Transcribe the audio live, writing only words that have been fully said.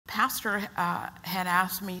pastor had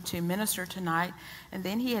asked me to minister tonight, and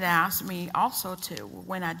then he had asked me also to,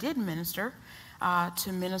 when I did minister,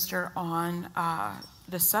 to minister on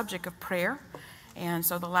the subject of prayer. And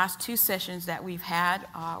so the last 2 sessions that we've had,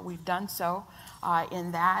 we've done so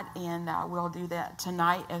in that, and we'll do that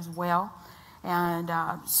tonight as well. And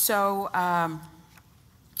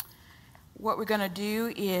what we're going to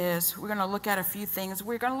do is we're going to look at a few things.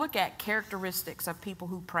 We're going to look at characteristics of people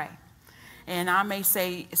who pray. And I may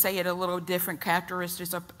say it a little different,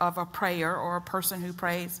 characteristics of a prayer or a person who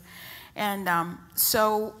prays. And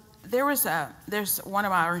so there's one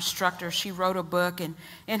of our instructors. She wrote a book, and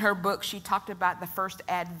in her book she talked about the first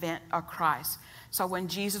advent of Christ. So when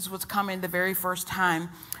Jesus was coming the very first time,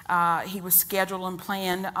 he was scheduled and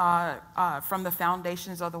planned from the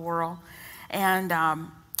foundations of the world. And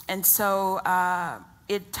so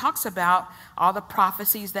it talks about all the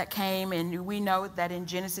prophecies that came, and we know that in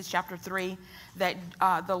Genesis chapter 3 that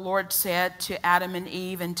the Lord said to Adam and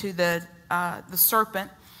Eve and to the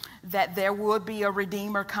serpent that there would be a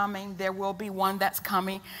Redeemer coming. There will be one that's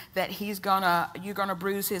coming, that you're gonna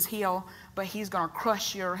bruise his heel, but he's gonna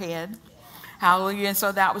crush your head. Hallelujah. And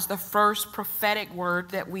so that was the first prophetic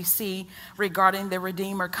word that we see regarding the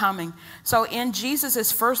Redeemer coming. So in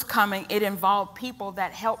Jesus' first coming, it involved people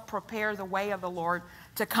that helped prepare the way of the Lord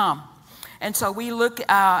to come. And so we look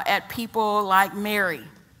at people like Mary.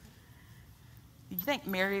 Do you think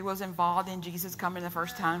Mary was involved in Jesus coming the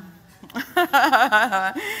first time?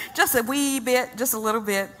 Just a wee bit, just a little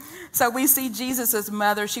bit. So we see Jesus'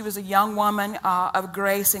 mother. She was a young woman of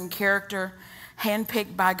grace and character,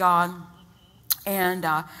 handpicked by God, and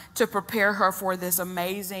to prepare her for this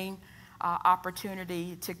amazing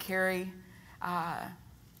opportunity to carry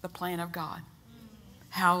the plan of God.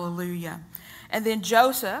 Hallelujah. And then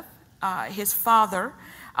Joseph, his father,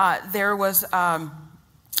 there was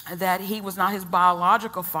that he was not his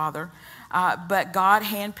biological father, but God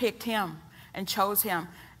handpicked him and chose him.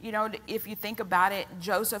 You know, if you think about it,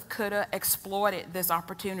 Joseph could have exploited this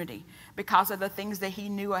opportunity because of the things that he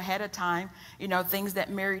knew ahead of time, you know, things that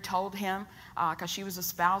Mary told him, because she was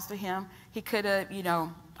espoused to him. He could have, you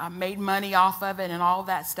know, made money off of it and all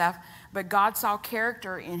that stuff. But God saw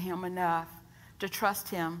character in him enough to trust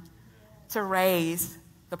him to raise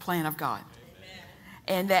the plan of God. Amen.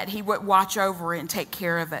 And that he would watch over it and take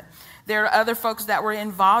care of it. There are other folks that were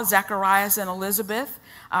involved, Zacharias and Elizabeth.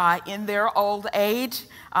 In their old age,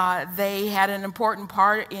 they had an important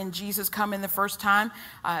part in Jesus coming the first time,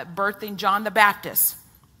 birthing John the Baptist,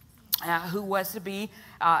 who was to be,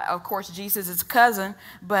 of course, Jesus' cousin,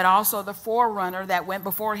 but also the forerunner that went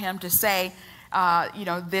before him to say, you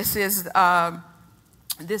know, this is the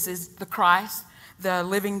Christ, the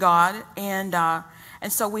living God.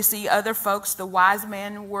 And so we see other folks. The wise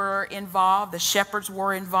men were involved. The shepherds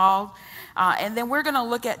were involved. And then we're going to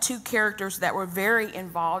look at 2 characters that were very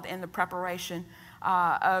involved in the preparation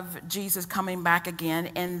of Jesus coming back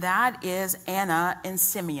again, and that is Anna and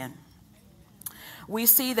Simeon. We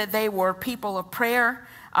see that they were people of prayer.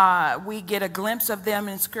 We get a glimpse of them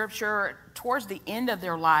in Scripture towards the end of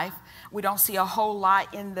their life. We don't see a whole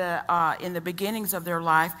lot in the beginnings of their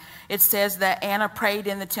life. It says that Anna prayed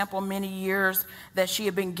in the temple many years, that she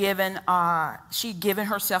had been given, she'd given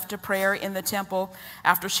herself to prayer in the temple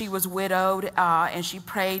after she was widowed, and she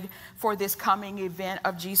prayed for this coming event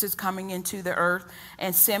of Jesus coming into the earth.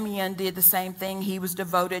 And Simeon did the same thing. He was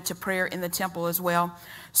devoted to prayer in the temple as well.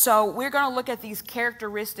 So we're going to look at these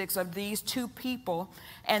characteristics of these 2 people,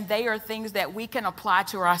 and they are things that we can apply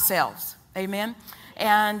to ourselves. Amen.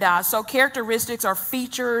 And so characteristics are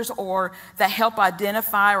features or that help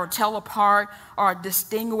identify or tell apart or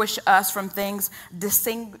distinguish us from things,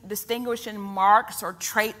 distinguishing marks or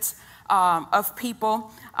traits of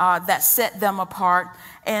people that set them apart.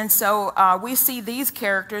 And so we see these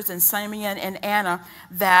characters in Simeon and Anna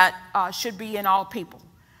that should be in all people.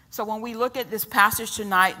 So when we look at this passage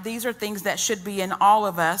tonight, these are things that should be in all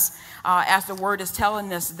of us as the Word is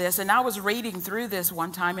telling us this. And I was reading through this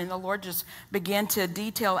one time, and the Lord just began to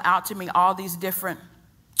detail out to me all these different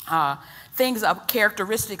things, of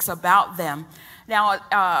characteristics about them. Now,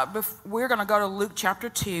 we're going to go to Luke chapter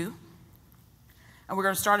 2, and we're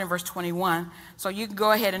going to start in verse 21. So you can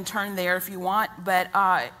go ahead and turn there if you want, but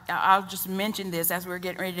I'll just mention this as we're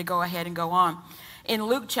getting ready to go ahead and go on. In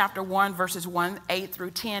Luke chapter 1, verses 8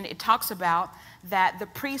 through 10, it talks about that the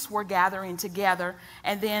priests were gathering together.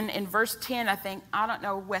 And then in verse 10, I think, I don't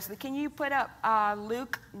know, Wesley, can you put up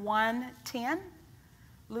Luke 1:10?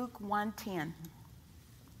 Luke 1:10.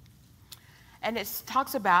 And it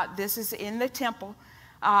talks about, this is in the temple,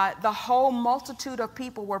 the whole multitude of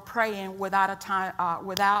people were praying without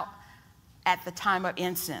at the time of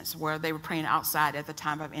incense, where they were praying outside at the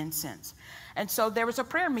time of incense. And so there was a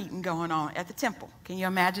prayer meeting going on at the temple. Can you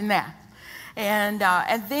imagine that? And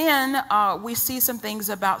then we see some things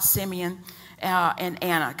about Simeon and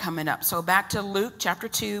Anna coming up. So back to Luke chapter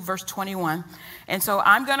 2, verse 21. And so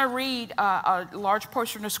I'm going to read a large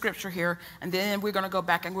portion of scripture here, and then we're going to go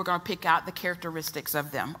back and we're going to pick out the characteristics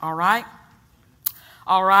of them. All right?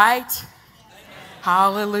 All right? Amen.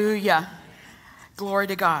 Hallelujah. Glory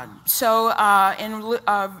to God. So in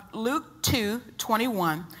Luke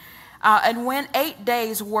 2:21, and when 8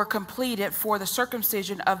 days were completed for the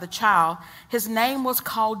circumcision of the child, his name was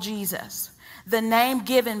called Jesus, the name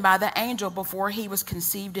given by the angel before he was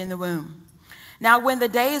conceived in the womb. Now when the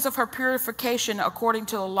days of her purification according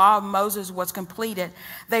to the law of Moses was completed,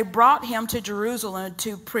 they brought him to Jerusalem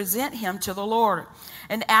to present him to the Lord.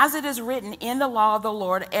 And as it is written in the law of the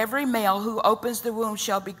Lord, every male who opens the womb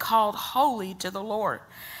shall be called holy to the Lord,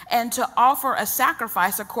 and to offer a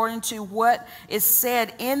sacrifice according to what is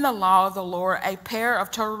said in the law of the Lord, a pair of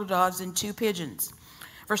turtle doves and 2 pigeons.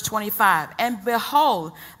 Verse 25, and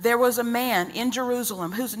behold, there was a man in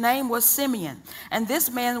Jerusalem whose name was Simeon. And this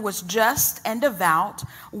man was just and devout,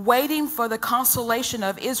 waiting for the consolation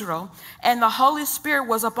of Israel. And the Holy Spirit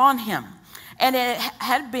was upon him. And it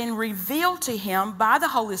had been revealed to him by the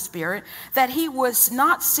Holy Spirit that he would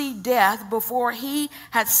not see death before he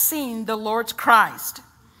had seen the Lord's Christ.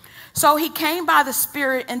 So he came by the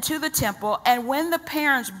Spirit into the temple, and when the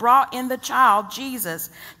parents brought in the child Jesus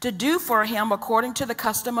to do for him according to the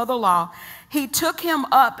custom of the law, he took him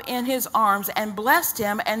up in his arms and blessed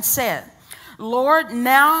him and said, Lord,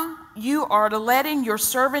 now you are letting your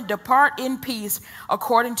servant depart in peace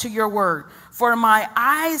according to your word. For my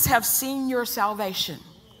eyes have seen your salvation,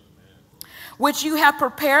 which you have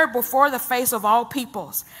prepared before the face of all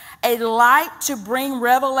peoples, a light to bring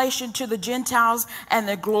revelation to the Gentiles and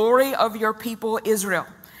the glory of your people Israel.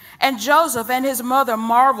 And Joseph and his mother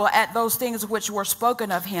marveled at those things which were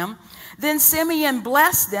spoken of him. Then Simeon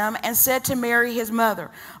blessed them and said to Mary his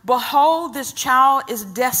mother, Behold, this child is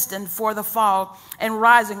destined for the fall and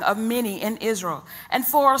rising of many in Israel, and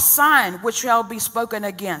for a sign which shall be spoken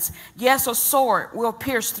against. Yes, a sword will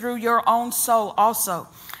pierce through your own soul also,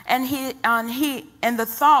 and the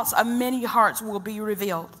thoughts of many hearts will be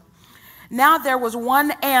revealed. Now there was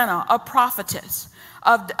one Anna, a prophetess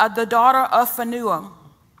of the daughter of Phanuel,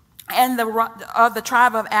 and of the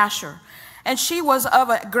tribe of Asher. And she was of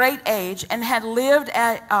a great age and had lived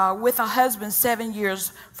with a husband 7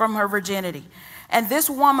 years from her virginity. And this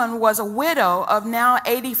woman was a widow of now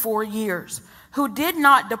 84 years, who did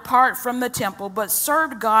not depart from the temple, but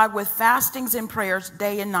served God with fastings and prayers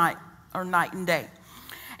day and night, or night and day.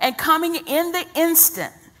 And coming in the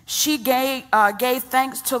instant, she gave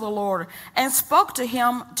thanks to the Lord and spoke to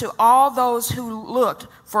him to all those who looked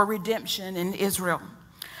for redemption in Israel.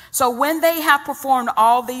 So when they had performed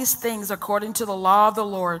all these things according to the law of the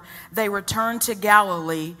Lord, they returned to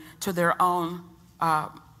Galilee to their own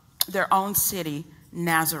city,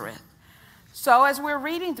 Nazareth. So as we're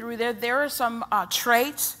reading through there are some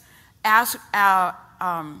traits, what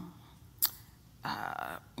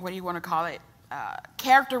do you want to call it?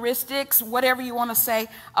 Characteristics, whatever you want to say,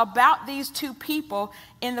 about these two people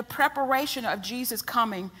in the preparation of Jesus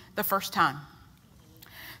coming the first time.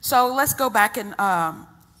 So let's go back and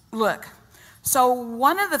look. So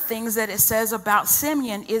one of the things that it says about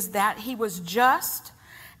Simeon is that he was just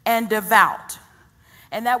and devout.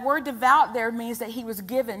 And that word devout there means that he was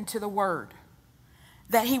given to the word.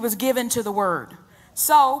 That he was given to the word.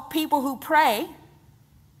 So people who pray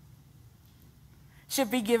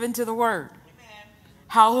should be given to the word.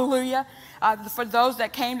 Hallelujah. For those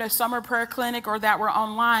that came to Summer Prayer Clinic or that were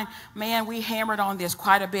online, man, we hammered on this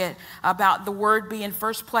quite a bit about the word being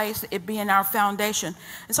first place, it being our foundation.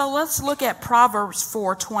 And so let's look at Proverbs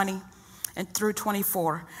 4:20 and through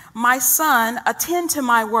 24. My son, attend to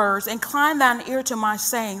my words, incline thine ear to my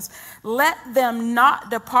sayings. Let them not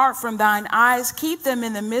depart from thine eyes. Keep them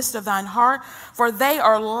in the midst of thine heart, for they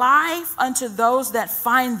are life unto those that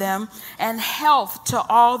find them, and health to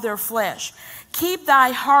all their flesh. Keep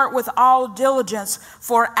thy heart with all diligence,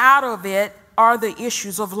 for out of it are the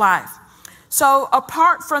issues of life. So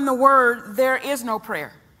apart from the word, there is no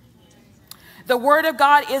prayer. The word of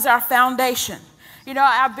God is our foundation. You know,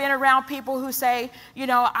 I've been around people who say, you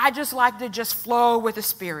know, I just like to just flow with the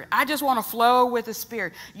Spirit. I just want to flow with the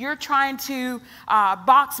Spirit. You're trying to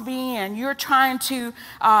box me in. You're trying to,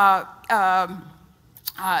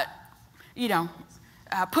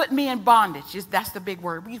 put me in bondage. That's the big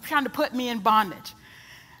word. You're trying to put me in bondage.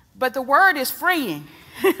 But the word is freeing.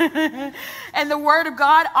 And the word of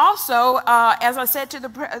God also, as I said to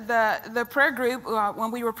the prayer group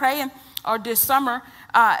when we were praying, or this summer,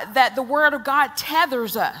 that the Word of God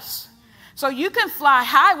tethers us. So you can fly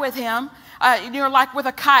high with Him, like with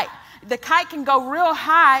a kite. The kite can go real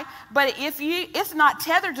high, but if it's not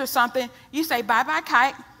tethered to something, you say, bye-bye,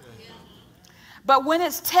 kite. But when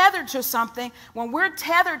it's tethered to something, when we're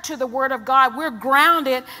tethered to the Word of God, we're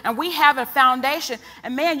grounded and we have a foundation.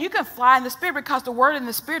 And man, you can fly in the Spirit because the Word and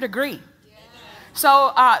the Spirit agree.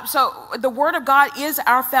 So the Word of God is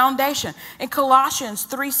our foundation. In Colossians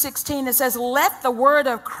 3:16, it says, let the word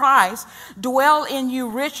of Christ dwell in you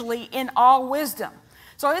richly in all wisdom.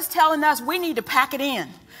 So it's telling us we need to pack it in.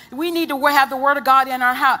 We need to have the Word of God in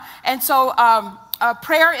our house. And so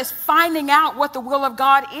prayer is finding out what the will of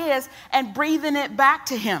God is and breathing it back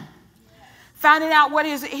to Him. Finding out what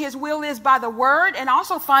His will is by the Word, and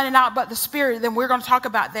also finding out about the Spirit. Then we're going to talk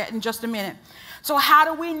about that in just a minute. So how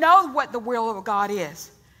do we know what the will of God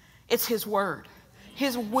is? It's His Word.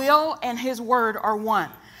 His will and His Word are one.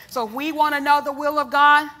 So if we want to know the will of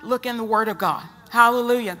God, look in the Word of God.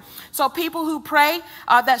 Hallelujah. So people who pray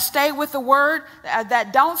that stay with the Word,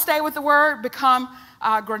 that don't stay with the Word, become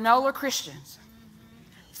granola Christians.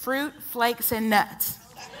 Fruit, flakes, and nuts.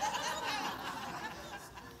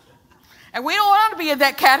 And we don't want to be in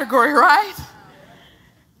that category, right?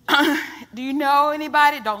 Do you know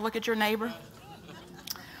anybody? Don't look at your neighbor.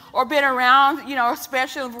 Or been around,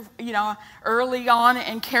 especially, early on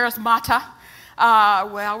in charismata.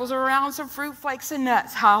 I was around some fruit, flakes, and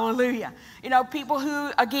nuts. Hallelujah. People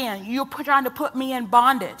who, again, you're trying to put me in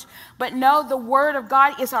bondage. But no, the Word of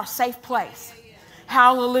God is our safe place.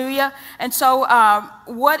 Hallelujah. And so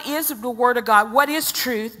what is the Word of God? What is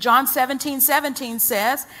truth? John 17:17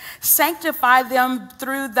 says, sanctify them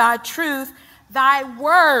through thy truth. Thy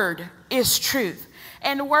word is truth.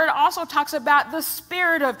 And the Word also talks about the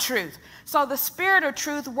Spirit of truth. So the Spirit of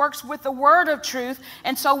truth works with the Word of truth.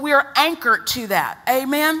 And so we're anchored to that.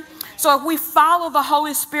 Amen. So if we follow the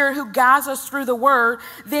Holy Spirit who guides us through the Word,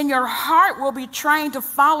 then your heart will be trained to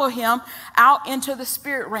follow Him out into the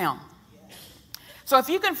spirit realm. So if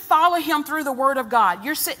you can follow Him through the Word of God,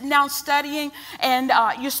 you're sitting down studying and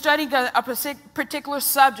you're studying a particular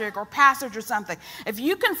subject or passage or something. If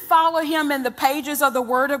you can follow Him in the pages of the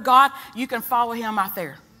Word of God, you can follow Him out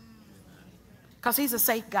there. Because He's a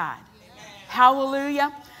safe guide.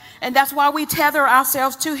 Hallelujah. And that's why we tether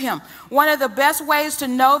ourselves to Him. One of the best ways to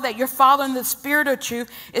know that you're following the Spirit of truth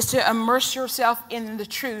is to immerse yourself in the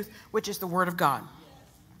truth, which is the Word of God.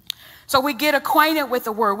 So we get acquainted with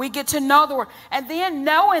the Word. We get to know the Word. And then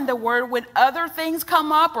knowing the Word, when other things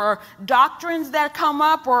come up or doctrines that come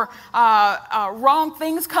up or wrong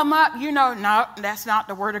things come up, no, that's not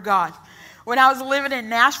the Word of God. When I was living in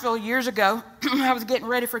Nashville years ago, I was getting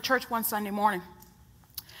ready for church one Sunday morning.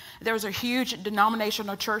 There was a huge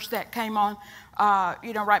denominational church that came on,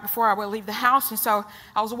 right before I would leave the house. And so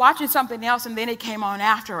I was watching something else, and then it came on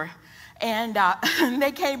after. And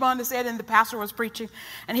they came on and said, and the pastor was preaching,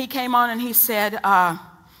 and he came on and he said,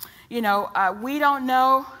 we don't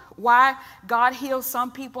know why God heals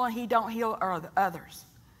some people and He don't heal others.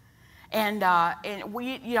 And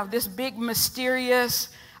we, this big mysterious,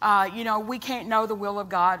 we can't know the will of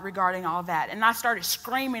God regarding all that. And I started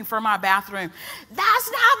screaming from my bathroom,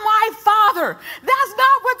 that's not my Father. That's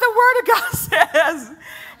not what the Word of God says.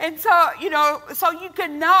 And so, so you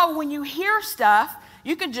can know when you hear stuff,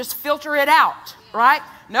 you can just filter it out, right?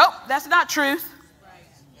 Nope, that's not truth.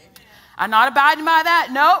 I'm not abiding by that.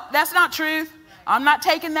 Nope, that's not truth. I'm not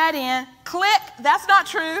taking that in. Click, that's not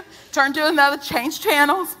true. Turn to another, change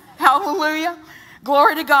channels. Hallelujah.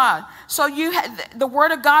 Glory to God. So the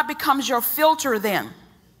Word of God becomes your filter then.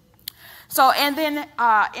 So, and then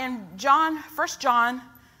in 1 John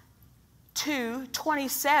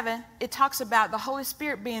 2:27, it talks about the Holy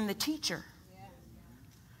Spirit being the teacher.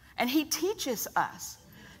 And He teaches us.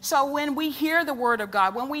 So when we hear the Word of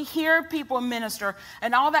God, when we hear people minister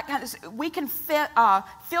and all that kind of stuff, we can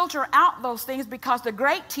filter out those things because the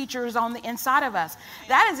great teacher is on the inside of us.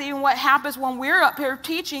 That is even what happens when we're up here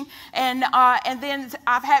teaching. And then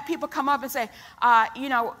I've had people come up and say,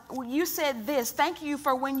 you said this. Thank you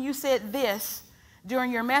for when you said this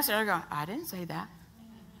during your message. I go, I didn't say that.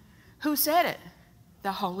 Who said it?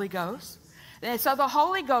 The Holy Ghost. And so the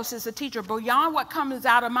Holy Ghost is the teacher. Beyond what comes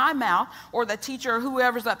out of my mouth, or the teacher or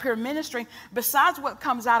whoever's up here ministering, besides what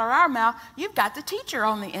comes out of our mouth, you've got the teacher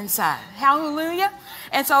on the inside. Hallelujah.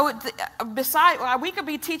 And so we could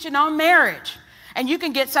be teaching on marriage, and you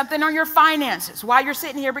can get something on your finances while you're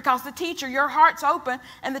sitting here because the teacher, your heart's open,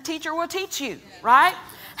 and the teacher will teach you, right?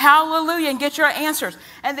 Hallelujah, and get your answers.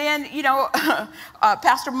 And then,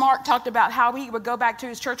 Pastor Mark talked about how he would go back to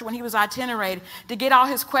his church when he was itinerated to get all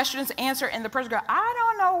his questions answered. And the person goes, I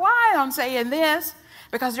don't know why I'm saying this.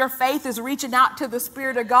 because your faith is reaching out to the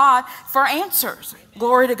Spirit of God for answers.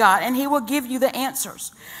 Glory to God. And he will give you the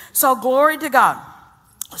answers. So glory to God.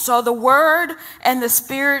 So the Word and the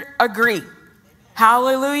Spirit agree.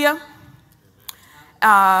 Hallelujah.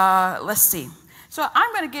 Let's see. So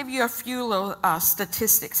I'm going to give you a few little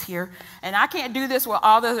statistics here. And I can't do this with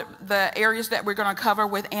all the areas that we're going to cover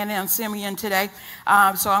with Anna and Simeon today.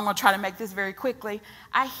 So I'm going to try to make this very quickly.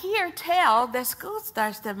 I hear tell that school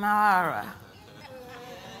starts tomorrow.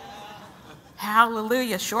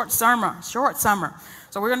 Hallelujah. Short summer. Short summer.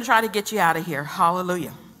 So we're going to try to get you out of here.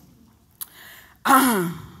 Hallelujah.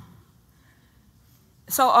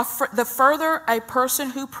 So the further a person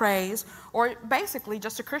who prays, or basically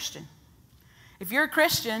just a Christian. If you're a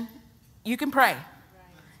Christian, you can pray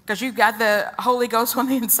because you've got the Holy Ghost on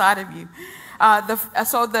the inside of you.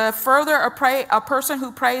 So the further a person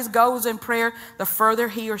who prays goes in prayer, the further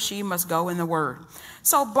he or she must go in the Word.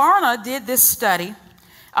 So Barna did this study,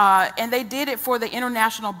 and they did it for the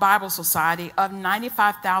International Bible Society of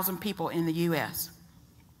 95,000 people in the U.S.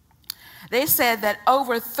 They said that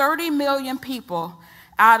over 30 million people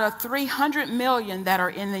out of 300 million that are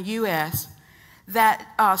in the U.S., that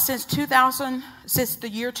since the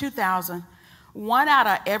year 2000, 1 out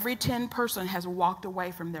of every 10 person has walked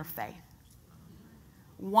away from their faith.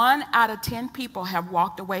 1 out of 10 people have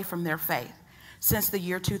walked away from their faith since the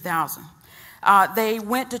year 2000. They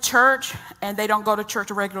went to church, and they don't go to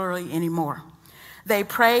church regularly anymore. They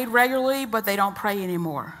prayed regularly, but they don't pray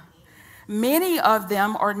anymore. Many of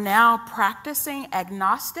them are now practicing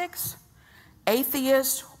agnostics,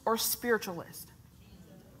 atheists, or spiritualists.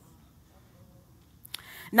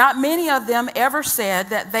 Not many of them ever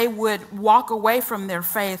said that they would walk away from their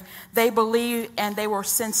faith. They believed and they were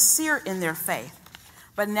sincere in their faith.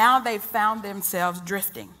 But now they've found themselves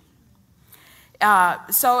drifting.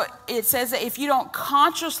 So it says that if you don't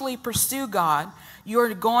consciously pursue God,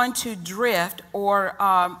 you're going to drift or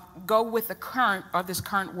go with the current of this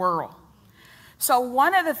current world. So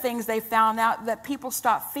one of the things they found out that people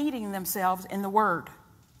stop feeding themselves in the Word.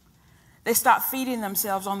 They stop feeding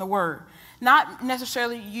themselves on the Word. Not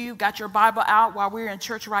necessarily you got your Bible out while we're in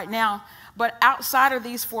church right now, but outside of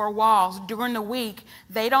these four walls during the week,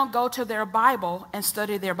 they don't go to their Bible and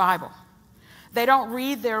study their Bible. They don't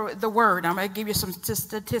read the Word. I'm going to give you some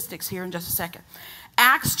statistics here in just a second.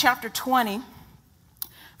 Acts chapter 20,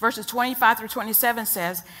 verses 25 through 27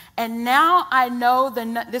 says, and now I know,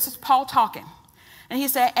 this is Paul talking, and he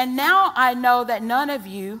said, and now I know that none of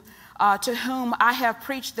you to whom I have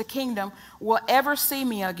preached the kingdom will ever see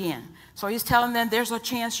me again. So he's telling them there's a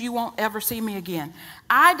chance you won't ever see me again.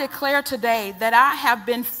 I declare today that I have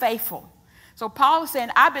been faithful. So Paul is saying,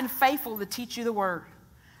 I've been faithful to teach you the Word.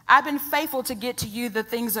 I've been faithful to get to you the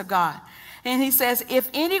things of God. And he says, if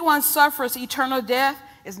anyone suffers eternal death,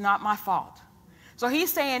 it's not my fault. So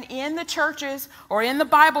he's saying in the churches or in the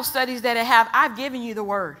Bible studies that I have, I've given you the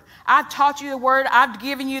Word. I've taught you the Word. I've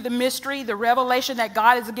given you the mystery, the revelation that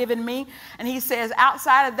God has given me. And he says,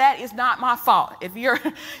 outside of that, it's not my fault. If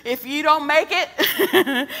you don't make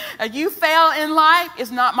it, you fail in life,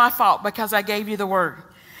 it's not my fault because I gave you the Word.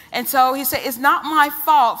 And so he said, it's not my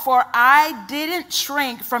fault, for I didn't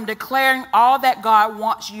shrink from declaring all that God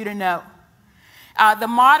wants you to know. The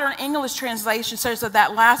modern English translation says of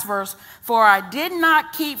that last verse, for I did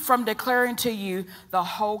not keep from declaring to you the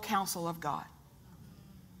whole counsel of God.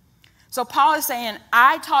 So Paul is saying,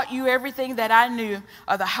 I taught you everything that I knew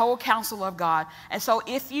of the whole counsel of God. And so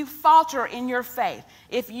if you falter in your faith,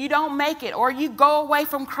 if you don't make it, or you go away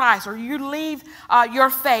from Christ, or you leave your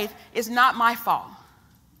faith, it's not my fault.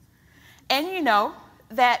 And you know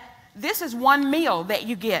that this is one meal that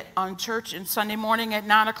you get on church and Sunday morning at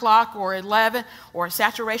 9 o'clock or 11, or a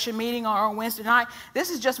saturation meeting or a Wednesday night. This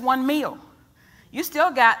is just one meal. You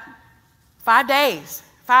still got 5 days,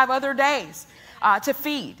 5 other days to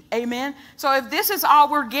feed. Amen. So if this is all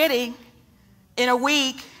we're getting in a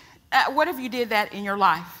week, what if you did that in your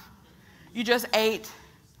life? You just ate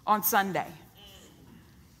on Sunday.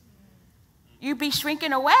 You'd be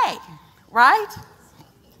shrinking away, right?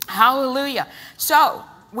 Hallelujah. So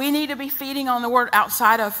we need to be feeding on the Word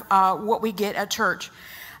outside of what we get at church.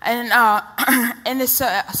 And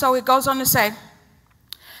so it goes on to say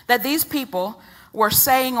that these people were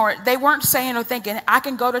saying, or they weren't saying or thinking, I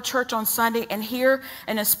can go to church on Sunday and hear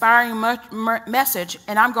an inspiring message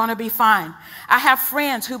and I'm going to be fine. I have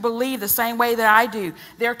friends who believe the same way that I do.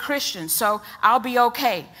 They're Christians, so I'll be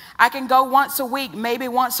okay. I can go once a week, maybe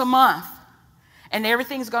once a month, and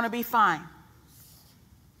everything's going to be fine.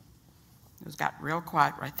 It was got real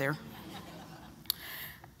quiet right there.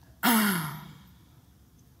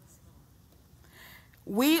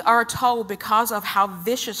 We are told, because of how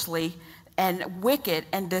viciously and wicked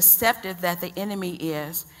and deceptive that the enemy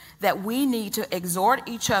is, that we need to exhort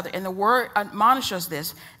each other. And the word admonishes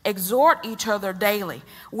this: exhort each other daily.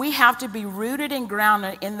 We have to be rooted and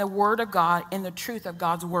grounded in the word of God, in the truth of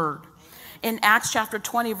God's word. In Acts chapter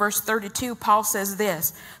 20, verse 32, Paul says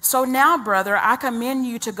this: so now, brother, I commend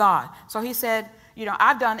you to God. So he said,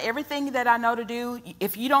 I've done everything that I know to do.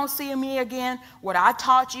 If you don't see me again, what I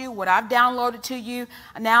taught you, what I've downloaded to you,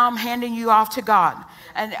 now I'm handing you off to God.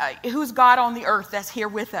 And who's God on the earth that's here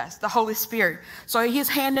with us? The Holy Spirit. So he's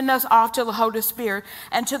handing us off to the Holy Spirit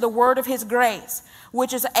and to the word of his grace,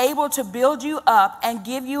 which is able to build you up and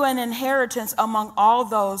give you an inheritance among all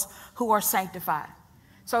those who are sanctified.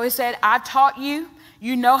 So he said, I've taught you.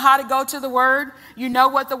 You know how to go to the word. You know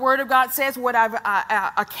what the word of God says, what I've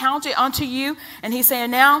accounted unto you. And he's saying,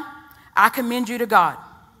 now I commend you to God.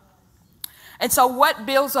 And so what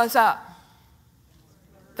builds us up?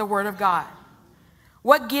 The word of God.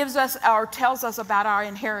 What gives us or tells us about our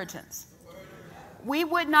inheritance? We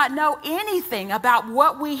would not know anything about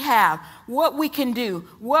what we have, what we can do,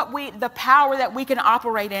 the power that we can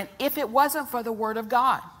operate in if it wasn't for the word of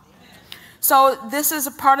God. So this is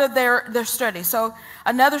a part of their study. So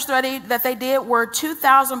another study that they did where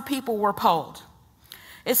 2,000 people were polled.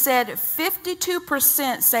 It said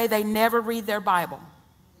 52% say they never read their Bible.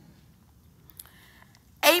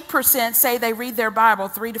 8% say they read their Bible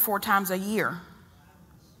 3 to 4 times a year.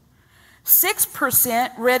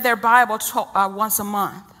 6% read their Bible once a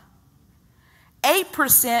month.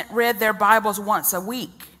 8% read their Bibles once a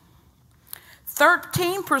week.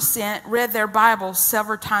 13% read their Bibles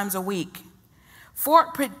several times a week.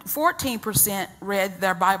 14% read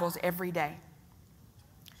their Bibles every day.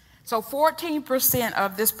 So 14%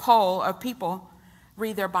 of this poll of people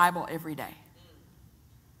read their Bible every day.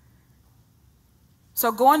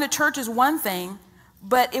 So going to church is one thing,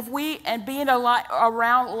 but being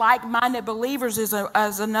around like-minded believers is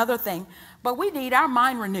another thing. But we need our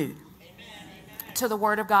mind renewed to the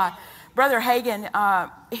Word of God. Brother Hagin,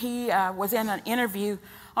 he was in an interview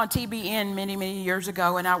on TBN many, many years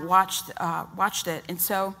ago, and I watched it. And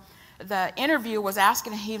so the interview was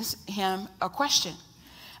asking him a question.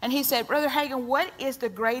 And he said, Brother Hagin, what is the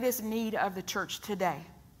greatest need of the church today?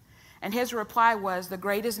 And his reply was, the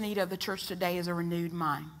greatest need of the church today is a renewed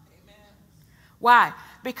mind. Amen. Why?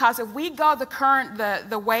 Because if we go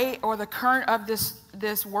the way or the current of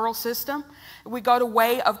this world system, we go the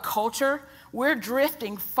way of culture, we're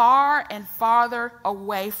drifting far and farther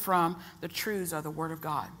away from the truths of the Word of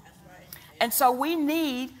God. That's right. And so we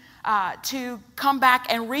need to come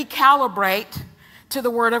back and recalibrate to the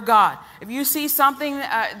Word of God. If you see something,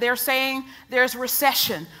 they're saying there's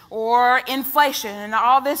recession or inflation and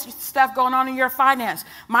all this stuff going on in your finance.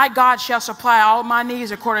 My God shall supply all my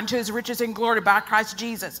needs according to his riches and glory by Christ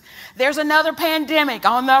Jesus. There's another pandemic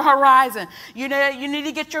on the horizon. You need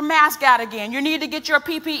to get your mask out again. You need to get your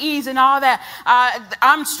PPEs and all that.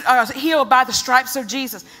 I'm healed by the stripes of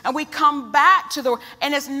Jesus. And we come back to the word.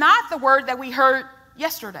 And it's not the word that we heard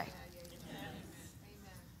yesterday.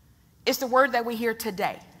 It's the word that we hear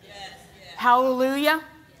today. Yes, yes. Hallelujah.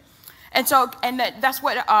 Yes. And that's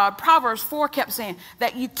what Proverbs 4 kept saying,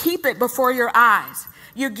 that you keep it before your eyes.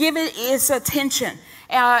 You give it its attention.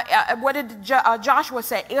 What did Joshua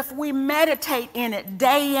say? If we meditate in it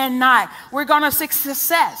day and night, we're going to see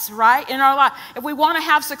success, right, in our life. If we want to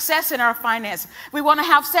have success in our finances, we want to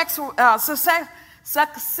have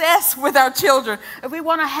success with our children, if we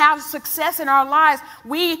want to have success in our lives,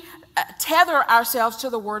 we tether ourselves to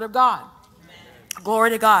the Word of God. Amen. Glory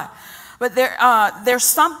to God. But there's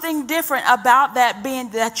something different about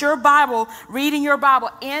that your Bible, reading your Bible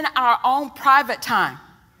in our own private time.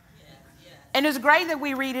 Yes. And it's great that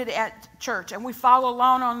we read it at church and we follow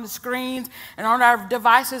along on the screens and on our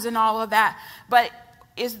devices and all of that. But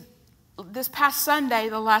is this past Sunday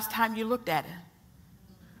the last time you looked at it?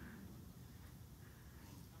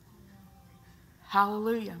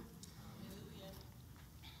 Hallelujah.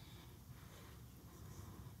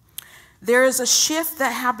 There is a shift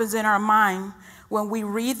that happens in our mind when we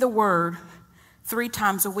read the word 3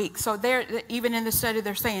 times a week. So even in the study,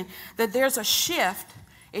 they're saying that there's a shift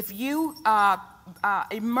if you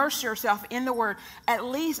immerse yourself in the word. At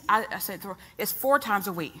least, I said it's 4 times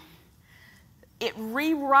a week. It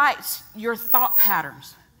rewrites your thought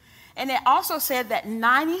patterns. And it also said that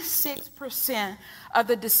 96% of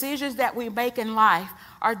the decisions that we make in life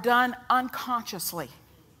are done unconsciously.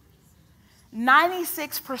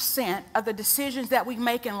 96% of the decisions that we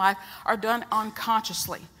make in life are done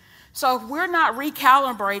unconsciously. So if we're not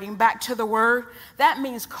recalibrating back to the word, that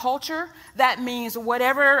means culture. That means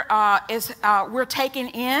whatever we're taking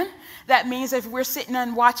in. That means if we're sitting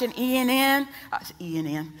and watching CNN,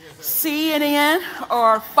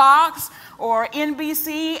 or Fox, or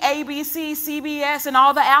NBC, ABC, CBS, and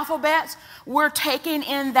all the alphabets, we're taking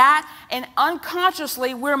in that, and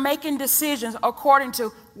unconsciously we're making decisions according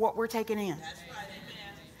to what we're taking in.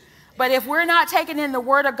 But if we're not taking in the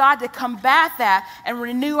Word of God to combat that and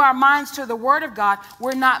renew our minds to the Word of God,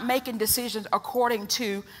 we're not making decisions according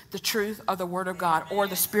to the truth of the Word of God or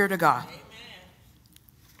the Spirit of God.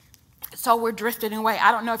 So we're drifting away.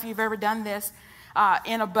 I don't know if you've ever done this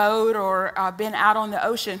in a boat or been out on the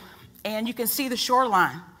ocean, and you can see the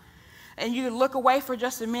shoreline. And you look away for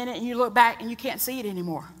just a minute, and you look back, and you can't see it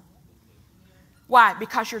anymore. Why?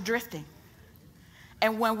 Because you're drifting.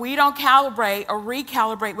 And when we don't calibrate or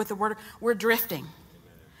recalibrate with the Word, we're drifting.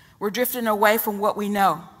 We're drifting away from what we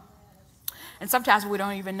know. And sometimes we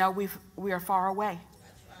don't even know we are far away.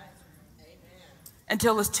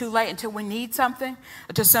 Until it's too late, until we need something,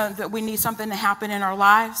 that we need something to happen in our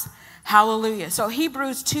lives. Hallelujah. So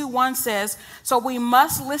Hebrews 2:1 says, so we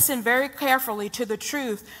must listen very carefully to the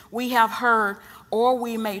truth we have heard, or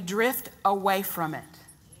we may drift away from it.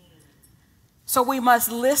 So we must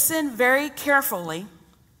listen very carefully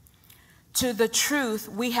to the truth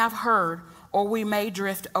we have heard, or we may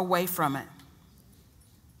drift away from it.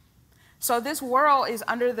 So this world is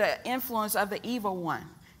under the influence of the evil one.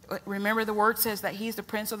 Remember, the word says that he's the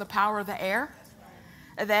prince of the power of the air.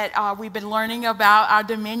 That we've been learning about our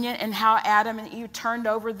dominion and how Adam and Eve turned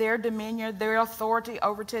over their dominion, their authority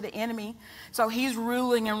over to the enemy. So he's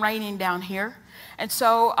ruling and reigning down here. And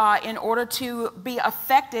so in order to be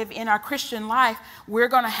effective in our Christian life, we're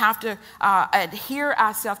going to have to adhere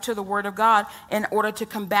ourselves to the Word of God in order to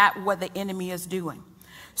combat what the enemy is doing.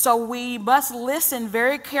 So we must listen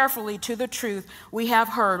very carefully to the truth we have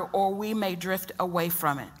heard, or we may drift away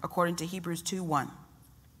from it, according to Hebrews 2:1.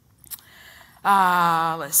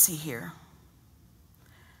 Let's see here.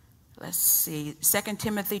 Let's see. 2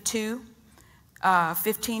 Timothy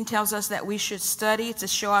 2:15 tells us that we should study to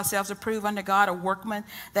show ourselves approved unto God, a workman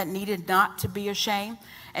that needed not to be ashamed.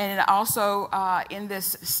 And also in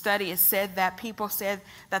this study, it said that people said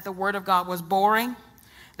that the Word of God was boring.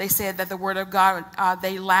 They said that the Word of God,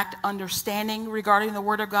 they lacked understanding regarding the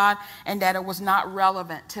Word of God, and that it was not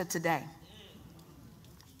relevant to today.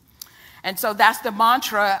 And so that's the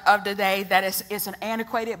mantra of today, that it's an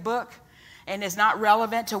antiquated book and it's not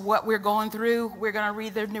relevant to what we're going through. We're going to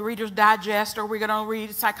read the Reader's Digest, or we're going to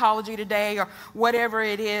read Psychology Today, or whatever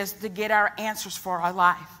it is to get our answers for our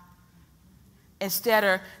life, instead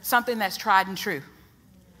of something that's tried and true.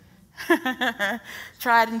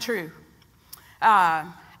 Tried and true.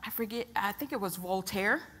 I forget, I think it was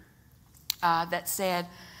Voltaire that said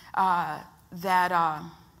that...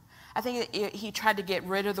 I think he tried to get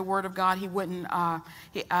rid of the Word of God. He wouldn't,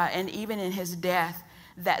 and even in his death,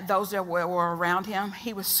 that those that were around him,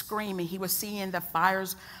 he was screaming. He was seeing the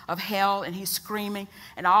fires of hell, and he's screaming.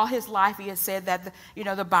 And all his life, he had said that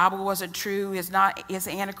the Bible wasn't true. It's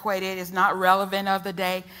antiquated. It's not relevant of the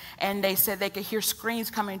day. And they said they could hear screams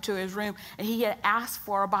coming to his room. And he had asked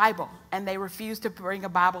for a Bible, and they refused to bring a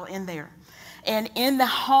Bible in there. And in the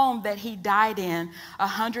home that he died in,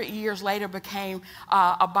 100 years later, became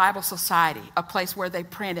a Bible society, a place where they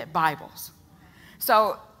printed Bibles.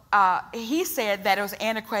 So he said that it was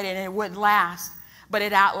antiquated and it wouldn't last, but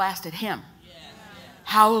it outlasted him. Yeah.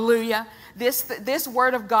 Hallelujah. This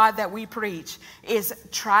Word of God that we preach is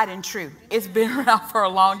tried and true. It's been around for a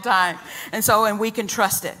long time, and we can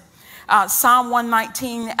trust it. Psalm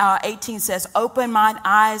 119:18 says, open mine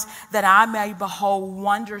eyes that I may behold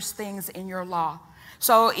wondrous things in your law.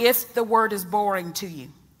 So if the Word is boring to you,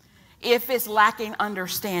 if it's lacking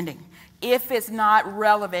understanding, if it's not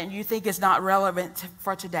relevant, you think it's not relevant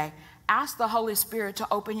for today, ask the Holy Spirit to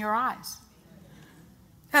open your eyes.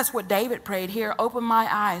 That's what David prayed here. Open my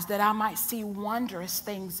eyes that I might see wondrous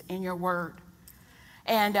things in your Word.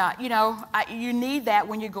 And, you need that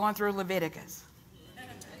when you're going through Leviticus.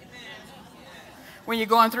 When you're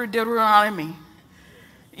going through Deuteronomy,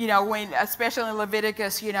 especially in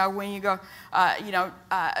Leviticus, when you go,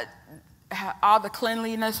 all the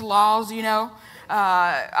cleanliness laws,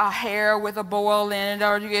 a hair with a boil in it,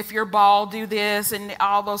 or if you're bald, do this, and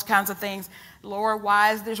all those kinds of things. Lord,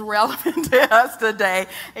 why is this relevant to us today?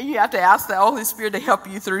 And you have to ask the Holy Spirit to help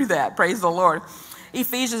you through that. Praise the Lord.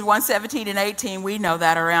 Ephesians 1:17 and 18, we know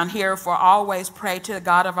that around here. For always pray to the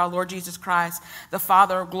God of our Lord Jesus Christ, the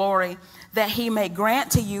Father of glory, that he may grant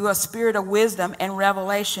to you a spirit of wisdom and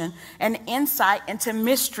revelation and insight into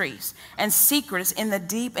mysteries and secrets in the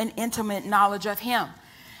deep and intimate knowledge of him.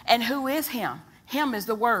 And who is him? Him is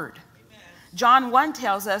the Word. John 1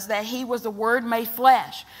 tells us that he was the Word made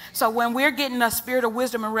flesh. So when we're getting a spirit of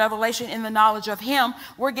wisdom and revelation in the knowledge of him,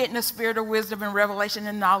 we're getting a spirit of wisdom and revelation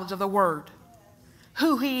in the knowledge of the Word,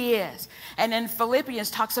 who he is. And in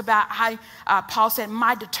Philippians talks about how Paul said,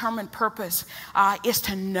 my determined purpose is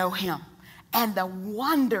to know him and the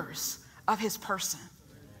wonders of his person,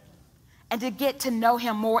 and to get to know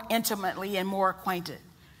him more intimately and more acquainted.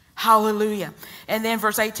 Hallelujah. And then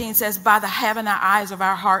verse 18 says, by the having the eyes of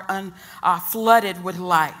our heart flooded with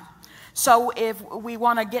light. So if we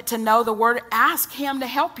want to get to know the Word, ask him to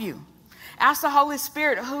help you. Ask the Holy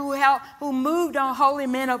Spirit who moved on holy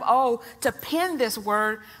men of old to pen this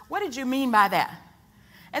word. What did you mean by that?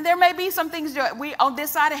 And there may be some things that we on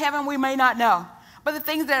this side of heaven we may not know. But the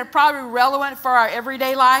things that are probably relevant for our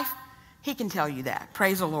everyday life, he can tell you that.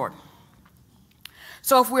 Praise the Lord.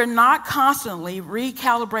 So if we're not constantly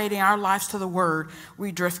recalibrating our lives to the Word,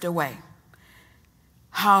 we drift away.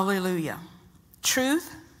 Hallelujah.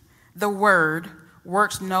 Truth, the Word,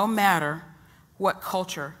 works no matter what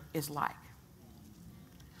culture is like.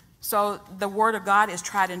 So the Word of God is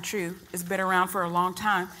tried and true. It's been around for a long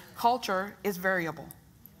time. Culture is variable.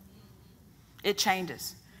 It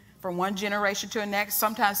changes from one generation to the next,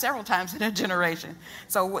 sometimes several times in a generation.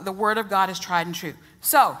 So the Word of God is tried and true.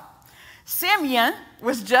 So Simeon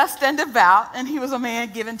was just and devout, and he was a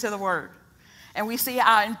man given to the Word. And we see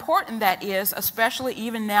how important that is, especially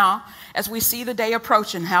even now as we see the day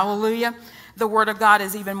approaching. Hallelujah. The Word of God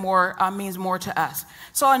is even more, means more to us.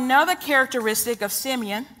 So another characteristic of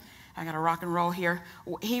Simeon, I got to rock and roll here.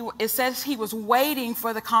 It says he was waiting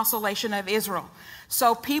for the consolation of Israel.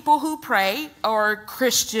 So people who pray, or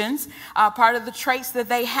Christians, part of the traits that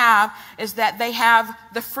they have is that they have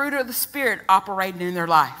the fruit of the Spirit operating in their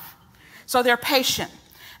life. So they're patient.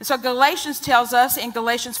 And so Galatians tells us in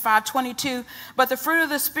Galatians 5:22, but the fruit of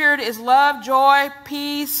the Spirit is love, joy,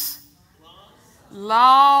 peace,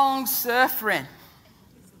 long suffering.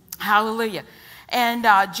 Hallelujah. And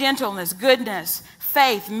gentleness, goodness,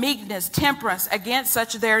 faith, meekness, temperance. Against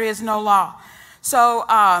such there is no law. So,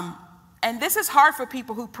 and this is hard for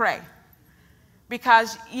people who pray,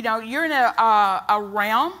 because, you know, you're in a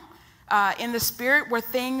realm in the Spirit where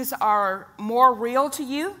things are more real to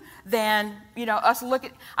you than, you know, us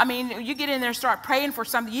I mean, you get in there and start praying for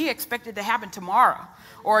something you expect it to happen tomorrow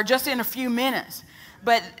or just in a few minutes.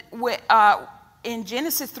 But in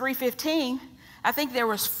Genesis 3:15, I think there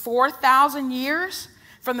was 4,000 years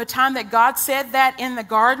from the time that God said that in the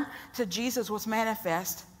garden to Jesus was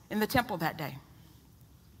manifest in the temple that day.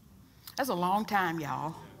 That's a long time,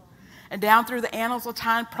 y'all. And down through the annals of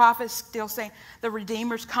time, prophets still saying, the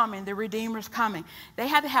Redeemer's coming, the Redeemer's coming. They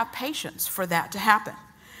had to have patience for that to happen.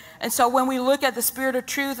 And so when we look at the Spirit of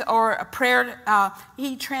truth or a prayer,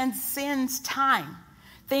 he transcends time.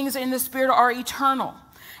 Things in the Spirit are eternal.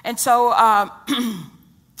 And so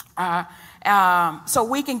so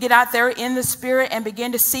we can get out there in the Spirit and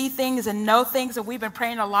begin to see things and know things. And we've been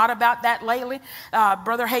praying a lot about that lately.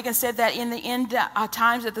 Brother Hagin said that in the end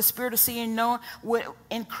times that the Spirit of seeing and knowing would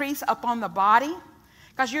increase upon the body.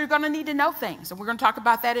 Because you're going to need to know things. And we're going to talk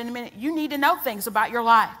about that in a minute. You need to know things about your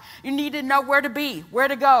life. You need to know where to be, where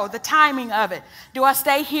to go, the timing of it. Do I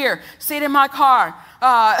stay here, sit in my car,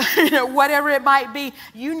 whatever it might be.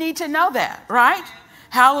 You need to know that, right?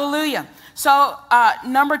 Hallelujah. So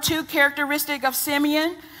number 2 characteristic of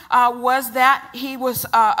Simeon was that he was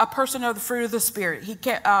a person of the fruit of the Spirit. He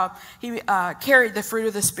carried the fruit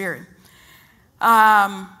of the Spirit.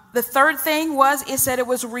 The third thing was, it said it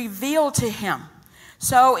was revealed to him.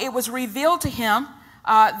 So it was revealed to him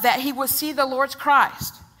that he would see the Lord's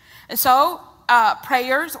Christ. And so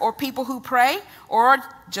prayers, or people who pray, or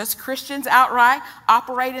just Christians outright,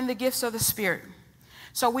 operate in the gifts of the Spirit.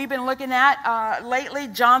 So we've been looking at lately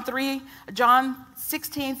John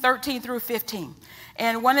 16, 13 through 15.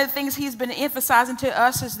 And one of the things he's been emphasizing to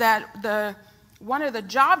us is that one of the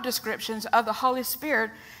job descriptions of the Holy Spirit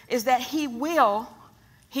is that he will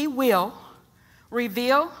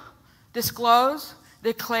reveal, disclose,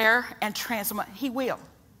 declare, and transform. He will.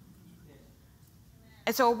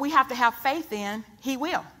 And so we have to have faith in he will.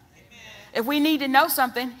 Amen. If we need to know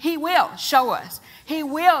something, he will show us. He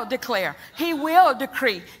will declare. He will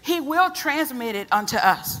decree. He will transmit it unto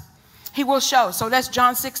us. He will show. So that's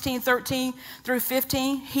John 16, 13 through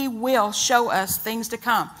 15. He will show us things to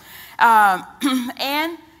come.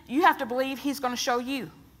 And you have to believe he's going to show you.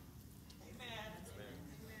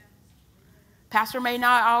 Pastor may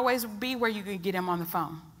not always be where you can get him on the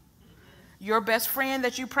phone. Your best friend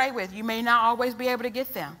that you pray with, you may not always be able to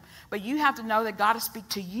get them. But you have to know that God will speak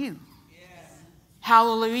to you. Yes.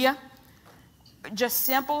 Hallelujah. just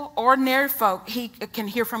simple, ordinary folk, he can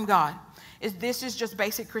hear from God. This is just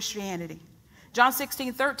basic Christianity. John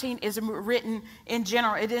 16:13 is written in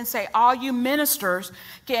general. It didn't say all you ministers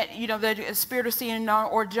get, the spirit of seeing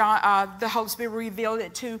or the Holy Spirit revealed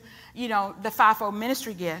it to, the fivefold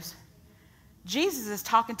ministry gifts. Jesus is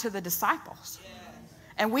talking to the disciples,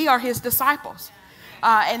 and we are his disciples.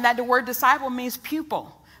 And that the word disciple means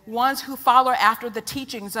pupil, ones who follow after the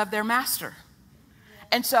teachings of their master.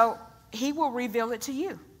 And so he will reveal it to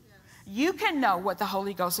you. You can know what the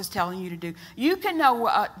Holy Ghost is telling you to do. You can know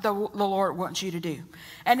what the Lord wants you to do.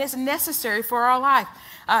 And it's necessary for our life.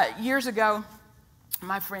 Years ago,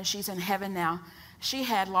 my friend, she's in heaven now, she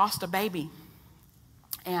had lost a baby.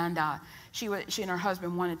 And she and her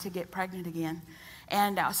husband wanted to get pregnant again.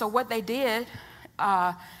 And so what they did,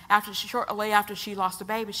 shortly after she lost a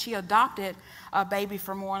baby, she adopted a baby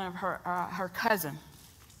from one of her cousin.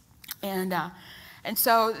 And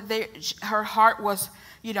so her heart was,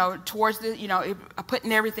 towards the,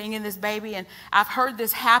 putting everything in this baby. And I've heard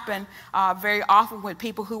this happen very often with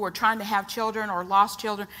people who are trying to have children or lost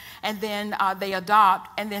children, and then they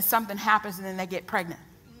adopt, and then something happens, and then they get pregnant.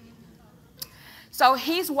 So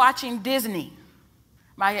he's watching Disney.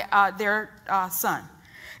 Their son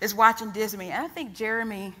is watching Disney, and I think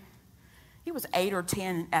Jeremy, he was 8 or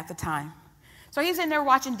 10 at the time. So he's in there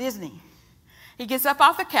watching Disney. He gets up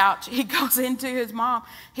off the couch. He goes into his mom.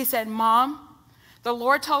 He said, "Mom, the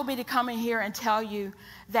Lord told me to come in here and tell you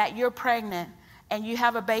that you're pregnant and you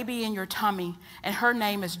have a baby in your tummy, and her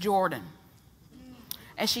name is Jordan."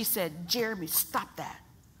 And she said, "Jeremy, stop that."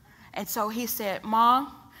 And so he said,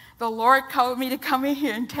 "Mom, the Lord told me to come in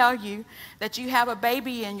here and tell you that you have a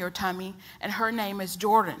baby in your tummy, and her name is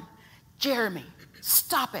Jordan. Jeremy,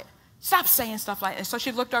 stop it. Stop saying stuff like that." And so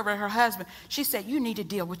she looked over at her husband. She said, "You need to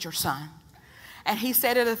deal with your son." And he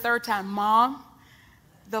said it a third time, "Mom,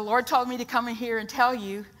 the Lord told me to come in here and tell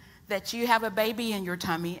you that you have a baby in your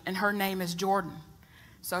tummy, and her name is Jordan."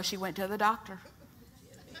 So she went to the doctor.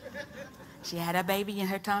 She had a baby in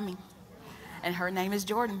her tummy, and her name is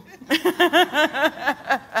Jordan.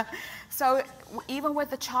 So even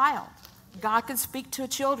with a child, God can speak to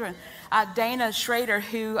children. Dana Schrader,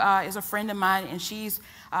 who is a friend of mine, and she's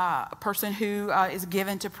a person who is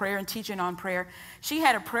given to prayer and teaching on prayer. She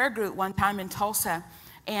had a prayer group one time in Tulsa,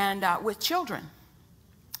 and with children,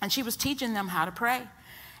 and she was teaching them how to pray.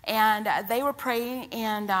 And they were praying,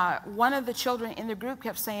 and one of the children in the group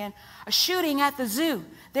kept saying, "A shooting at the zoo.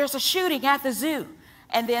 There's a shooting at the zoo."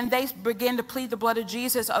 And then they began to plead the blood of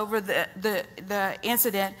Jesus over the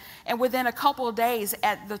incident. And within a couple of days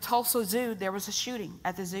at the Tulsa Zoo, there was a shooting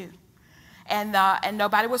at the zoo. And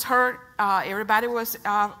nobody was hurt. Everybody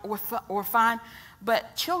were fine.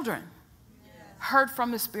 But children heard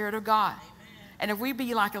from the Spirit of God. And if we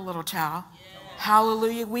be like a little child,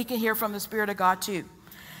 hallelujah, we can hear from the Spirit of God too.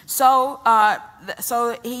 So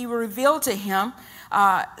he revealed to him,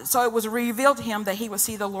 so it was revealed to him that he would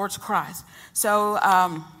see the Lord's Christ. So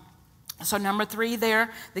number 3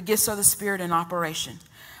 there, the gifts of the Spirit in operation.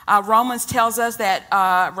 Romans tells us that,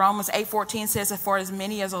 Romans 8:14 says that for as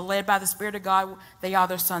many as are led by the Spirit of God, they are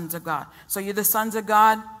the sons of God. So you're the sons of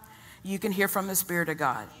God, you can hear from the Spirit of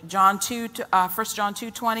God. 1 John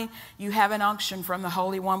 2:20, you have an unction from the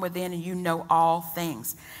Holy One within, and you know all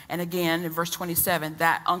things. And again, in verse 27,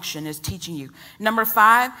 that unction is teaching you. Number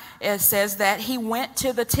 5, it says that he went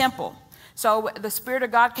to the temple. So the Spirit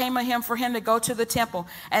of God came on him for him to go to the temple.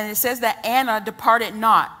 And it says that Anna departed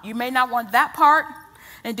not. You may not want that part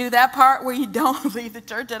and do that part where you don't leave the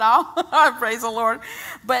church at all. Praise the Lord.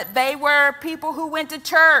 But they were people who went to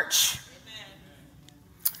church.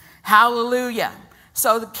 Hallelujah.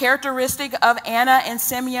 So the characteristic of Anna and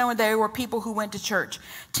Simeon, they were people who went to church.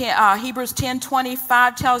 Hebrews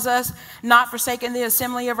 10:25 tells us, not forsaking the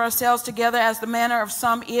assembly of ourselves together as the manner of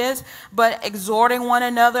some is, but exhorting one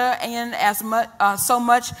another, and as much, so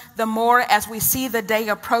much the more as we see the day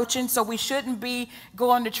approaching. So we shouldn't be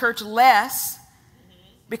going to church less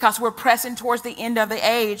because we're pressing towards the end of the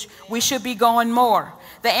age. We should be going more.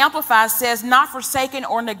 The Amplified says, not forsaking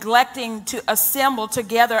or neglecting to assemble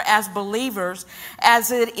together as believers,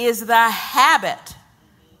 as it is the habit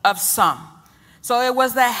of some. So it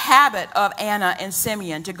was the habit of Anna and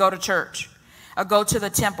Simeon to go to church, or go to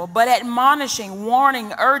the temple, but admonishing,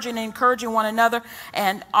 warning, urging, encouraging one another,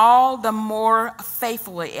 and all the more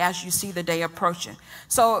faithfully as you see the day approaching.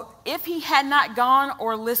 So if he had not gone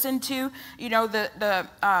or listened to,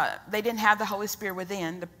 they didn't have the Holy Spirit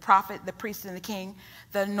within, the prophet, the priest, and the king,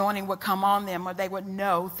 the anointing would come on them, or they would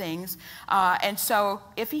know things. And so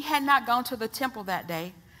if he had not gone to the temple that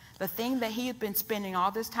day, the thing that he had been spending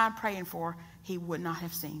all this time praying for, he would not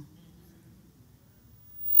have seen.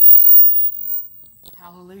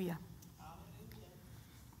 Hallelujah.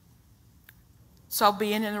 So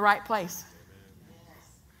being in the right place.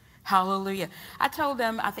 Hallelujah. I told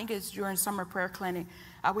them, I think it's during summer prayer clinic,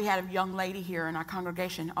 we had a young lady here in our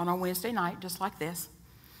congregation on a Wednesday night, just like this.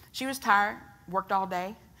 She was tired, worked all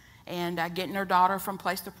day, and getting her daughter from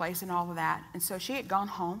place to place and all of that. And so she had gone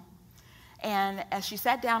home. And as she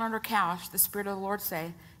sat down on her couch, the Spirit of the Lord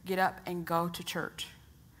said, get up and go to church.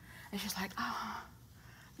 And she's like, oh,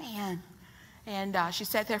 man. And she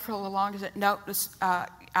sat there for a little longer and said, no,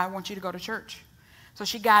 I want you to go to church. So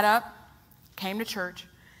she got up, came to church.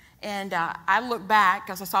 And I looked back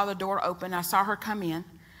because I saw the door open. I saw her come in.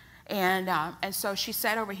 And so she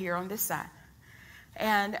sat over here on this side.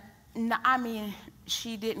 And I mean,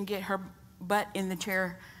 she didn't get her butt in the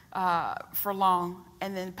chair for long.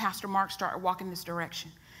 And then Pastor Mark started walking this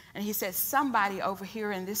direction. And he said, somebody over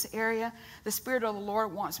here in this area, the Spirit of the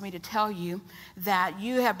Lord wants me to tell you that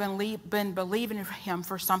you have been believing in Him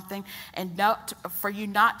for something, and for you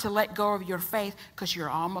not to let go of your faith because you're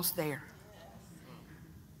almost there.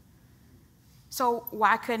 So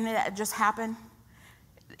why couldn't it just happen?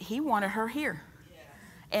 He wanted her here.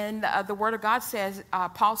 And the Word of God says,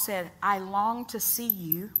 Paul said, I long to see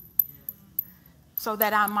you so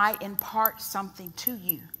that I might impart something to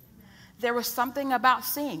you. There was something about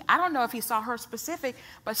seeing. I don't know if he saw her specific,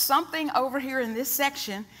 but something over here in this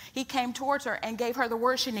section, he came towards her and gave her the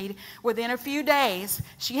word she needed. Within a few days,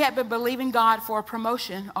 she had been believing God for a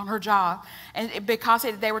promotion on her job. And because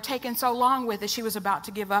they were taking so long with it, she was about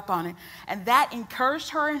to give up on it. And that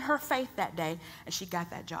encouraged her in her faith that day, and she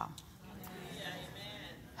got that job. Amen.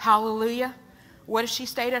 Hallelujah. What if she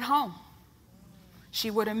stayed at home?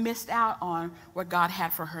 She would have missed out on what God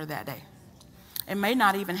had for her that day. And may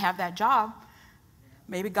not even have that job.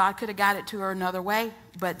 Maybe God could have got it to her another way,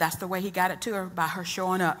 but that's the way He got it to her, by her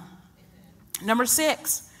showing up. Number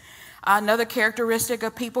 6, another characteristic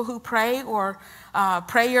of people who pray, or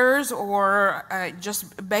prayers, or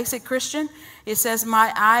just basic Christian, it says,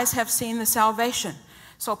 my eyes have seen the salvation.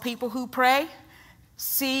 So people who pray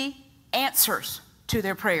see answers to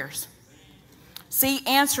their prayers. See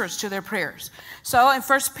answers to their prayers. So in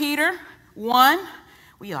 1 Peter 1,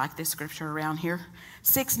 we like this scripture around here.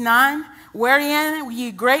 6:9, wherein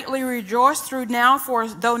ye greatly rejoice though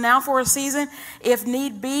now for a season, if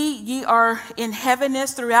need be, ye are in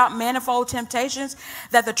heaviness throughout manifold temptations,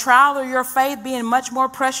 that the trial of your faith, being much more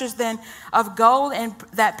precious than of gold, and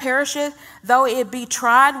that perisheth, though it be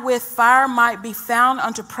tried with fire, might be found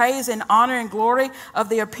unto praise and honor and glory of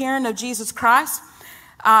the appearing of Jesus Christ,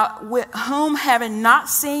 with whom having not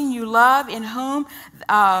seen you love, in whom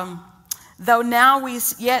though now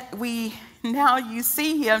now you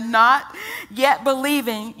see Him not, yet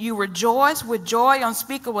believing, you rejoice with joy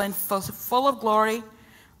unspeakable and full of glory,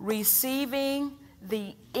 receiving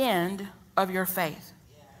the end of your faith.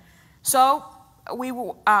 So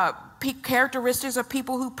characteristics of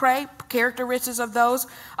people who pray, characteristics of those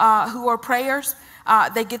who are prayers,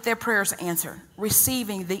 they get their prayers answered,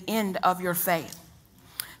 receiving the end of your faith.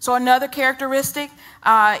 So another characteristic,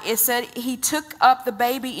 it said he took up the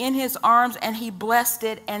baby in his arms and he blessed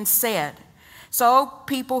it and said. So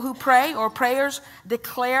people who pray, or prayers,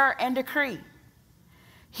 declare and decree.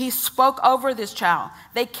 He spoke over this child.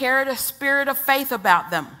 They carried a spirit of faith about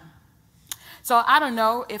them. So I don't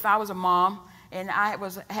know if I was a mom and I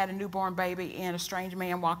had a newborn baby and a strange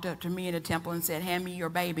man walked up to me in the temple and said, hand me your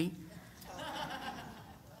baby.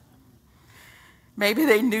 Maybe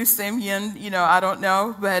they knew Simeon, I don't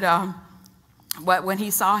know. But when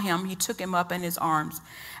he saw him, he took him up in his arms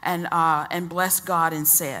and blessed God and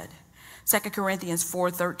said. 2 Corinthians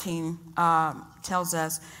 4:13 tells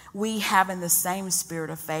us, we having the same spirit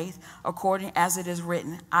of faith, according as it is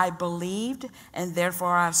written, I believed and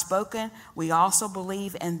therefore I have spoken. We also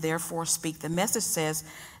believe and therefore speak. The Message says,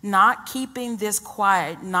 not keeping this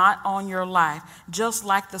quiet, not on your life, just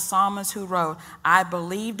like the psalmist who wrote, I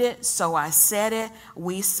believed it, so I said it.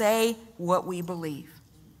 We say what we believe.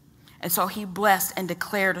 And so he blessed and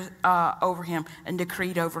declared over him and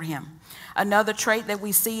decreed over him. Another trait that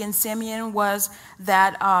we see in Simeon was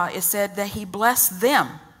that it said that he blessed them.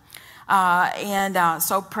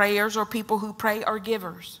 So prayers, or people who pray, are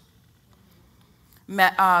givers.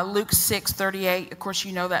 Luke 6:38, of course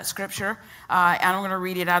you know that scripture. I'm going to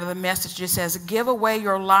read it out of the Message. It says, give away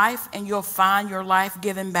your life and you'll find your life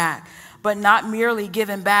given back. But not merely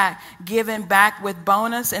given back with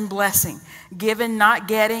bonus and blessing. Given, not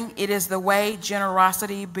getting, it is the way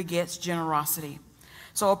generosity begets generosity.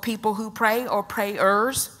 So people who pray, or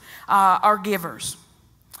prayers, are givers.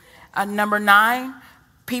 Number 9,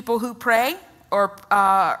 people who pray or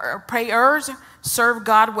prayers serve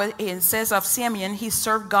God with, it says of Simeon, he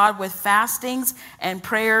served God with fastings and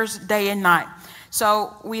prayers day and night.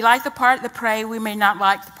 So we like the part that pray, we may not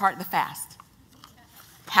like the part that fast.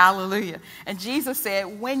 Hallelujah. And Jesus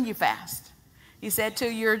said, when you fast. He said to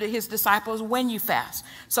his disciples, when you fast.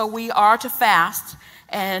 So we are to fast.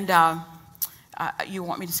 And you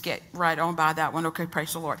want me to skip right on by that one? Okay,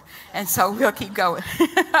 praise the Lord. And so we'll keep going.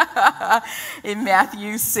 In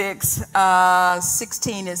Matthew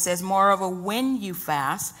 6:16, it says, moreover, when you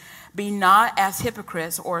fast, be not as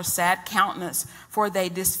hypocrites or a sad countenance, for they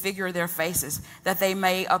disfigure their faces, that they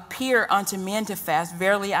may appear unto men to fast.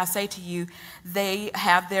 Verily I say to you, they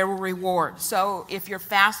have their reward. So if you're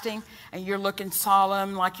fasting and you're looking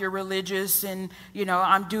solemn, like you're religious, and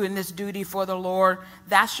I'm doing this duty for the Lord,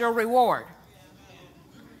 that's your reward.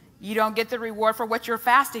 You don't get the reward for what you're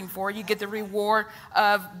fasting for. You get the reward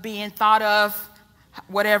of being thought of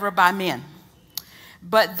whatever by men.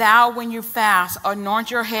 But thou, when you fast, anoint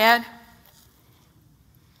your head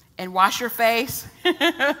and wash your face.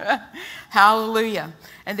 Hallelujah.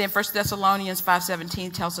 And then 1 Thessalonians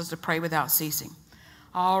 5:17 tells us to pray without ceasing.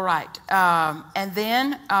 All right. And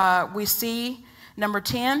then we see, number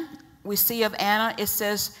 10, we see of Anna, it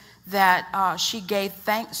says that she gave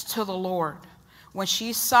thanks to the Lord. When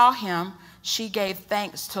she saw him, she gave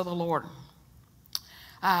thanks to the Lord.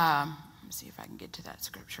 Let me see if I can get to that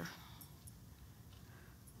scripture.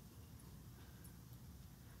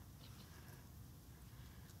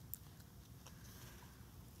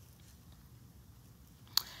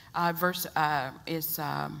 Verse is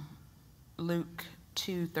Luke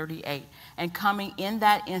 2:38. And coming in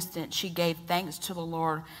that instant, she gave thanks to the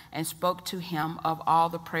Lord and spoke to him of all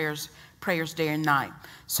the prayers day and night.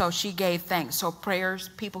 So she gave thanks. So prayers,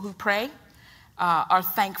 people who pray are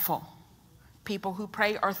thankful. People who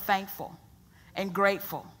pray are thankful and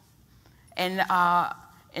grateful. And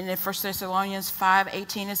in 1 Thessalonians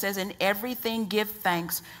 5:18, it says, in everything give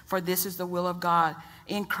thanks, for this is the will of God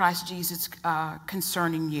in Christ Jesus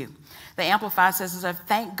concerning you. The Amplified says,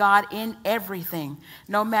 thank God in everything,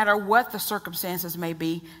 no matter what the circumstances may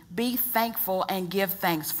be thankful and give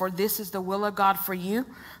thanks, for this is the will of God for you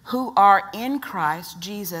who are in Christ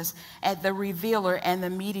Jesus, and the revealer and the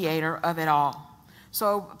mediator of it all.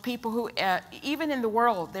 So people who, even in the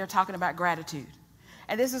world, they're talking about gratitude.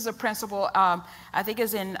 And this is a principle, I think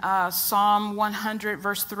is in Psalm 100,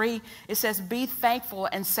 verse 3. It says, be thankful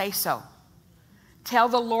and say so. Tell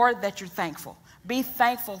the Lord that you're thankful. Be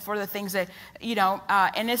thankful for the things that,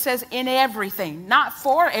 and it says in everything, not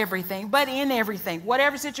for everything, but in everything.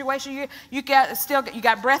 Whatever situation you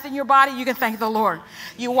got breath in your body, you can thank the Lord.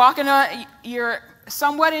 You're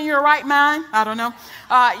somewhat in your right mind, I don't know,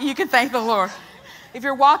 you can thank the Lord. If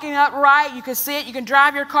you're walking upright, you can sit, you can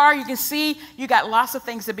drive your car, you can see, you got lots of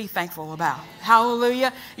things to be thankful about.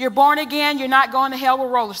 Hallelujah. You're born again, you're not going to hell with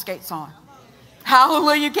roller skates on.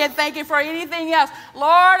 Hallelujah. You can't thank him for anything else.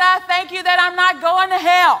 Lord, I thank you that I'm not going to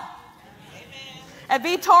hell. Amen. And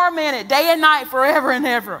be tormented day and night forever and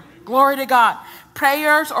ever. Glory to God.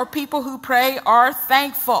 Prayers, or people who pray, are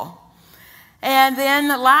thankful. And then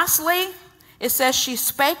lastly, it says she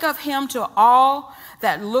spake of him to all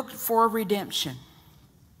that looked for redemption.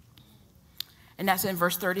 And that's in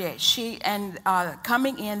verse 38.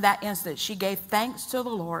 Coming in that instant, she gave thanks to the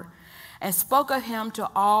Lord and spoke of him to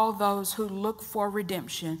all those who look for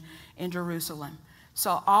redemption in Jerusalem.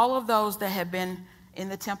 So all of those that had been in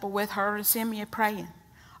the temple with her and Simeon praying,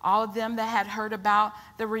 all of them that had heard about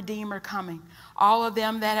the Redeemer coming, all of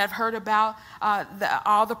them that had heard about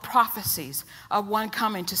all the prophecies of one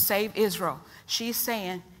coming to save Israel, she's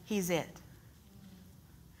saying, he's it.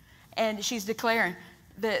 And she's declaring,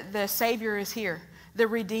 the Savior is here. The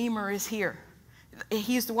Redeemer is here.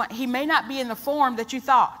 He's the one. He may not be in the form that you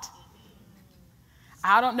thought.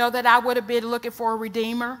 I don't know that I would have been looking for a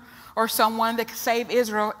Redeemer or someone that could save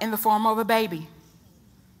Israel in the form of a baby.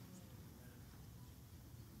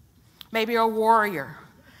 Maybe a warrior,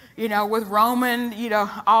 with Roman,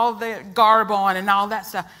 all the garb on and all that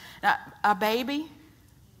stuff. Now, a baby,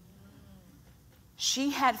 she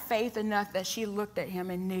had faith enough that she looked at him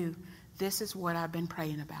and knew, this is what I've been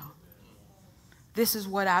praying about. This is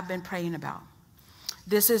what I've been praying about.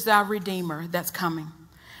 This is our Redeemer that's coming.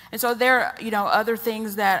 And so there are, other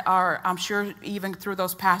things that are, I'm sure even through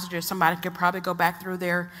those passages, somebody could probably go back through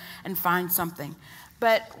there and find something.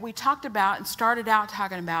 But we talked about and started out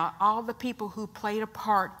talking about all the people who played a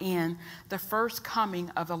part in the first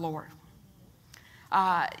coming of the Lord.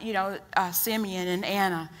 Simeon and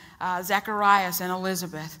Anna, Zacharias and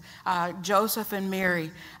Elizabeth, Joseph and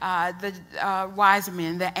Mary, the wise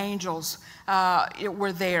men, the angels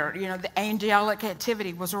were there. The angelic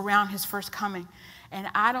activity was around his first coming. And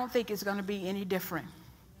I don't think it's going to be any different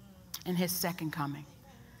in his second coming.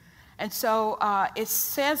 And so it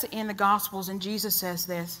says in the Gospels, and Jesus says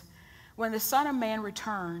this, when the Son of Man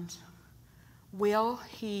returns, will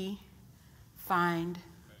he find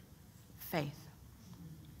faith?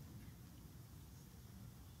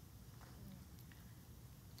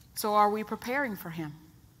 So are we preparing for him?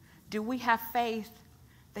 Do we have faith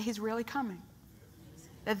that he's really coming?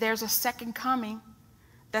 That there's a second coming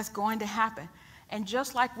that's going to happen? And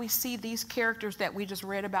just like we see these characters that we just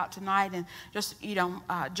read about tonight and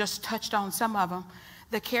just touched on some of them,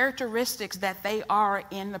 the characteristics that they are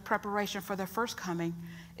in the preparation for their first coming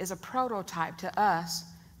is a prototype to us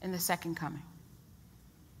in the second coming.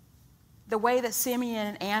 The way that Simeon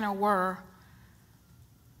and Anna were,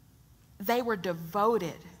 they were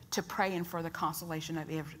devoted to praying for the consolation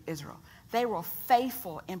of Israel. They were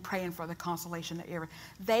faithful in praying for the consolation of Israel.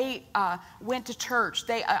 They went to church.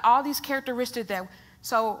 All these characteristics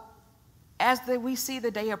so as we see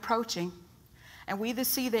the day approaching, and we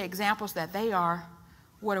see the examples that they are,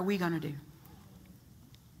 what are we going to do?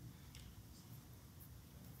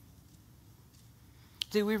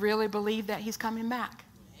 Do we really believe that he's coming back?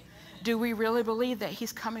 Do we really believe that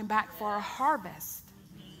he's coming back for a harvest?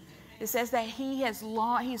 It says that he's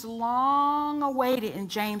long awaited, in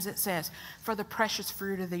James it says, for the precious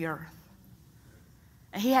fruit of the earth.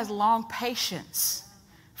 And he has long patience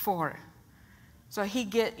for it. So he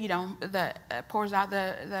pours out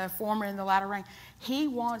the former and the latter rain. He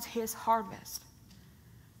wants his harvest.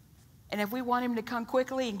 And if we want him to come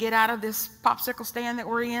quickly and get out of this popsicle stand that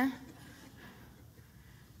we're in,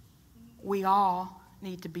 we all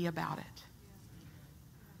need to be about it.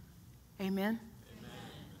 Amen?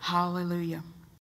 Hallelujah.